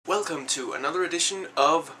welcome to another edition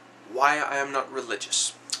of Why I Am Not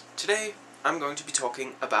Religious. Today, I'm going to be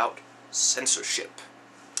talking about censorship.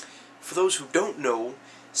 For those who don't know,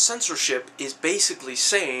 censorship is basically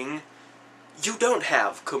saying you don't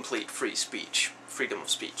have complete freedom of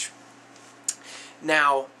speech.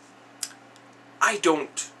 Now, I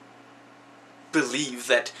don't believe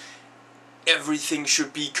that everything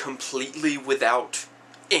should be completely without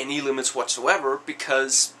any limits whatsoever,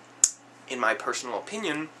 because in my personal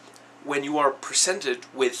opinion, when you are presented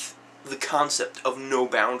with the concept of no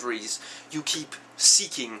boundaries, you keep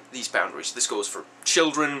seeking these boundaries. This goes for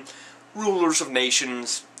children, rulers of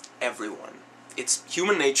nations, everyone. It's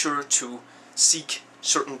human nature to seek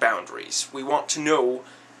certain boundaries. We want to know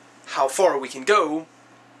how far we can go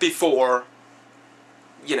before,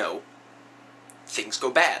 things go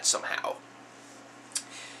bad somehow.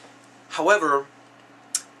 However,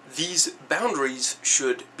 these boundaries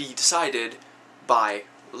should be decided by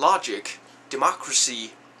logic,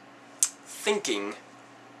 democracy, thinking,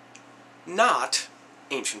 not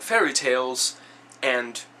ancient fairy tales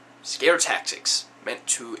and scare tactics meant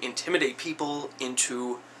to intimidate people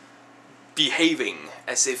into behaving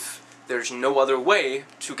as if there's no other way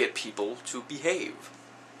to get people to behave.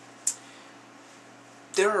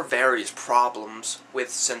 There are various problems with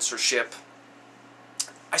censorship.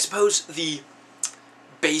 I suppose the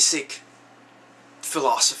basic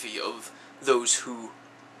philosophy of those who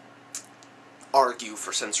argue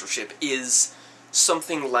for censorship is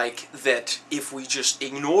something like that if we just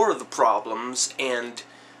ignore the problems and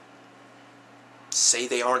say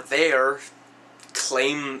they aren't there,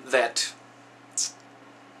 claim that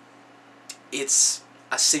it's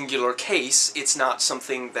a singular case, it's not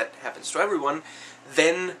something that happens to everyone,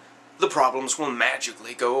 then the problems will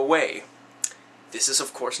magically go away. This is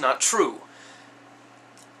of course not true.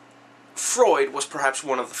 Freud was perhaps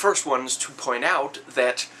one of the first ones to point out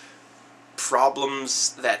that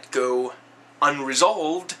problems that go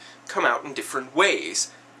unresolved come out in different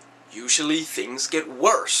ways. Usually things get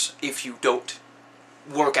worse if you don't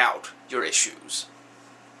work out your issues.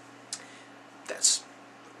 That's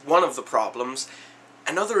one of the problems.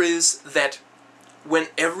 Another is that when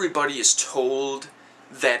everybody is told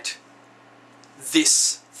that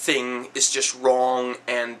this thing is just wrong,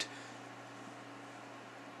 and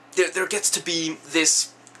there gets to be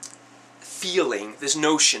this feeling, this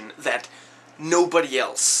notion that nobody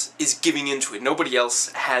else is giving into it, nobody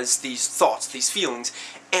else has these thoughts, these feelings,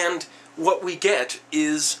 and what we get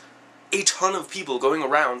is a ton of people going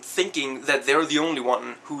around thinking that they're the only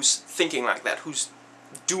one who's thinking like that, who's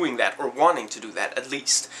doing that, or wanting to do that at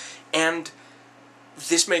least. And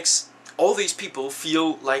this makes all these people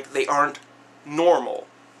feel like they aren't normal,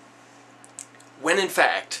 when in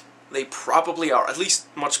fact they probably are, at least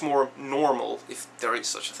much more normal, if there is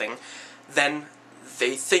such a thing, than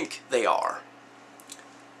they think they are.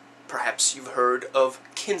 Perhaps you've heard of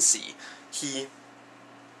Kinsey. He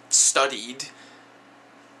studied,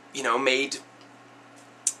 made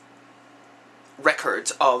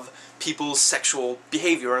records of people's sexual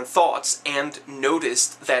behavior and thoughts, and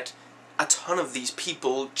noticed that a ton of these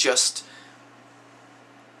people just,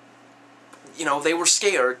 they were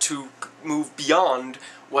scared to move beyond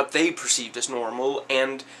what they perceived as normal,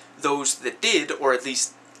 and those that did, or at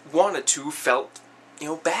least wanted to, felt,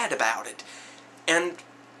 bad about it. And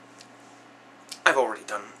I've already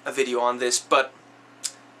done a video on this, but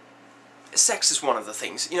sex is one of the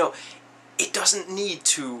things. It doesn't need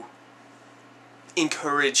to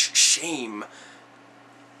encourage shame.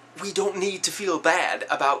 We don't need to feel bad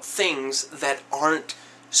about things that aren't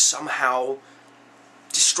somehow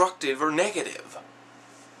destructive or negative.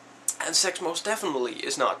 And sex most definitely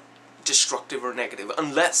is not destructive or negative,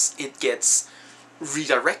 unless it gets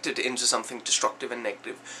redirected into something destructive and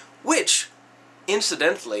negative, which,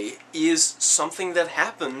 incidentally, is something that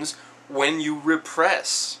happens when you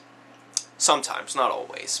repress. Sometimes, not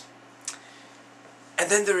always. And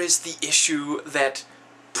then there is the issue that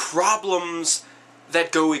problems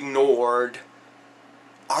that go ignored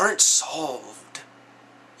aren't solved.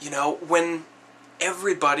 When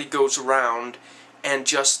everybody goes around and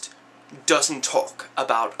just doesn't talk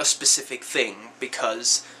about a specific thing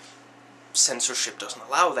because censorship doesn't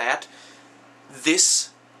allow that, this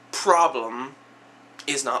problem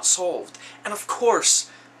is not solved. And of course,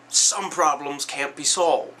 some problems can't be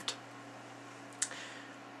solved.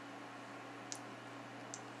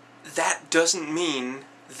 That doesn't mean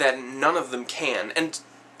that none of them can. And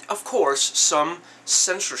of course, some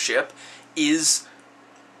censorship is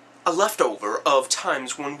a leftover of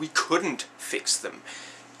times when we couldn't fix them.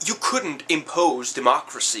 You couldn't impose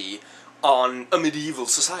democracy on a medieval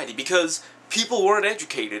society because people weren't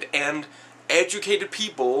educated, and educated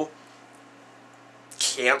people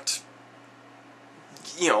can't,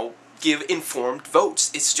 you know, give informed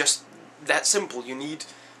votes. It's just that simple. You need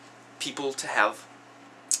people to have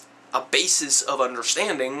a basis of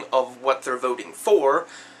understanding of what they're voting for.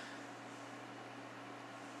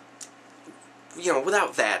 You know,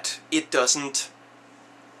 without that, it doesn't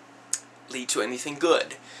lead to anything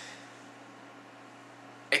good.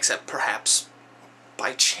 Except perhaps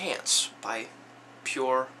by chance, by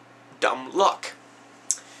pure dumb luck.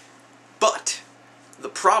 But the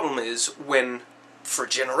problem is when, for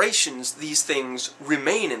generations, these things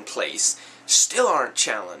remain in place, still aren't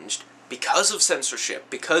challenged, because of censorship,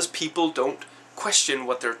 because people don't question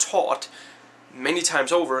what they're taught many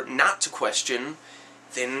times over not to question,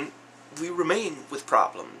 then we remain with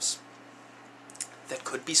problems that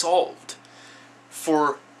could be solved.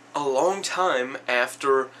 For a long time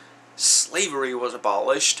after slavery was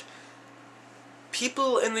abolished,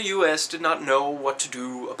 people in the US did not know what to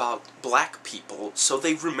do about black people, so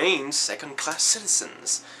they remained second-class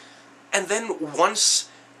citizens. And then once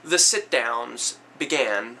the sit-downs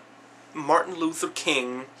began, Martin Luther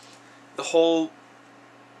King, the whole,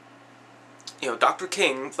 you know, Dr.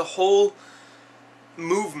 King, the whole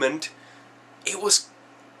movement, it was,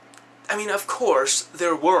 I mean, of course,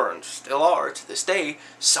 there were, and still are to this day,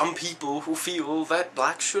 some people who feel that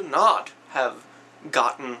blacks should not have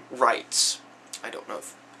gotten rights. I don't know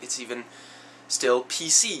if it's even still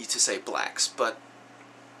PC to say blacks, but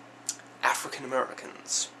African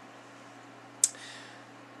Americans.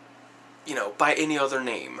 You know, by any other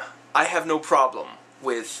name. I have no problem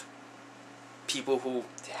with people who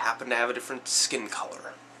happen to have a different skin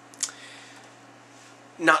color.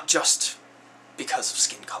 Not just because of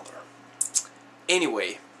skin color.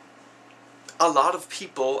 Anyway, a lot of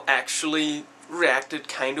people actually reacted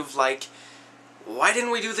kind of like, why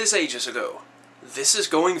didn't we do this ages ago? This is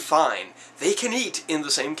going fine. They can eat in the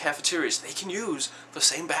same cafeterias. They can use the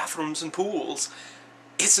same bathrooms and pools.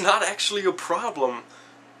 It's not actually a problem.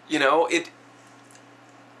 You know,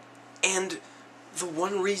 and the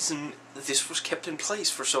one reason this was kept in place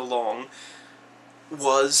for so long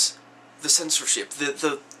was the censorship,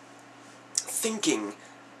 the thinking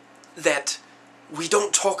that we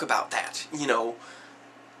don't talk about that, you know.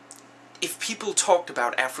 If people talked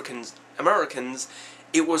about African Americans,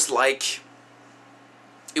 it was like,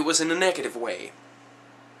 it was in a negative way.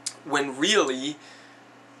 When really,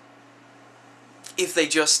 if they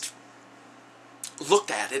just looked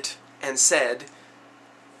at it and said,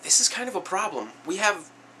 this is kind of a problem. We have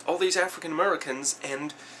all these African Americans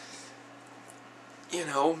and, you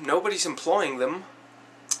know, nobody's employing them.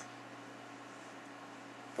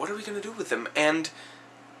 What are we going to do with them? And,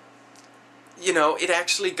 you know, it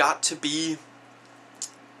actually got to be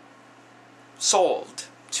solved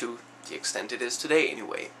to the extent it is today,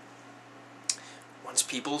 anyway. Once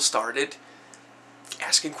people started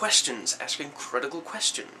asking questions, asking critical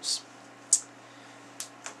questions.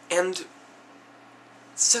 And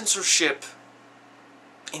censorship,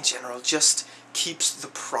 in general, just keeps the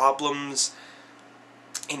problems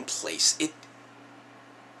in place. It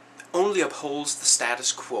only upholds the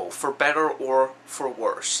status quo, for better or for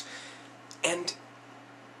worse. And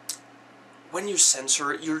when you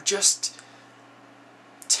censor, you're just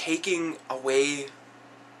taking away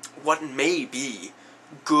what may be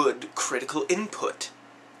good critical input.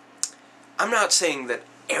 I'm not saying that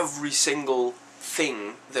every single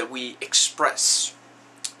thing that we express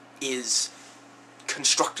is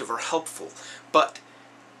constructive or helpful, but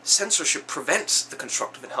censorship prevents the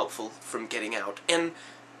constructive and helpful from getting out. And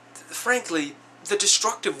frankly, the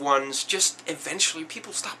destructive ones, just eventually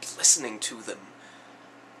people stop listening to them.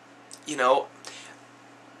 You know,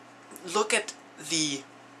 look at the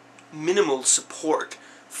minimal support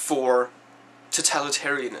for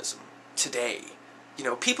totalitarianism today. You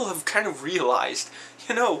know, people have kind of realized,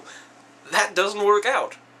 you know, that doesn't work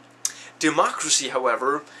out. Democracy,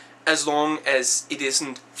 however, as long as it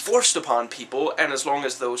isn't forced upon people, and as long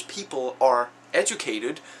as those people are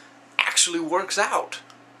educated, actually works out.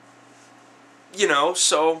 You know,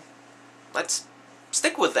 so let's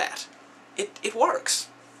stick with that. It works.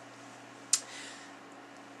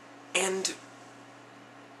 And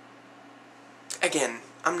again,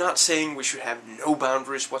 I'm not saying we should have no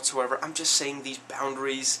boundaries whatsoever. I'm just saying these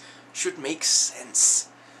boundaries should make sense.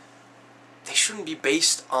 They shouldn't be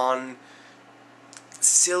based on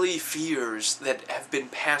silly fears that have been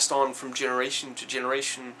passed on from generation to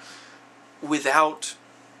generation without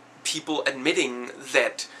people admitting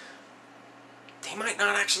that they might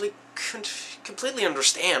not actually completely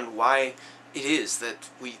understand why it is that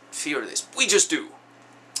we fear this. We just do.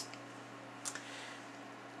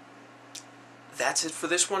 That's it for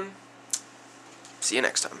this one. See you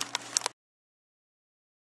next time.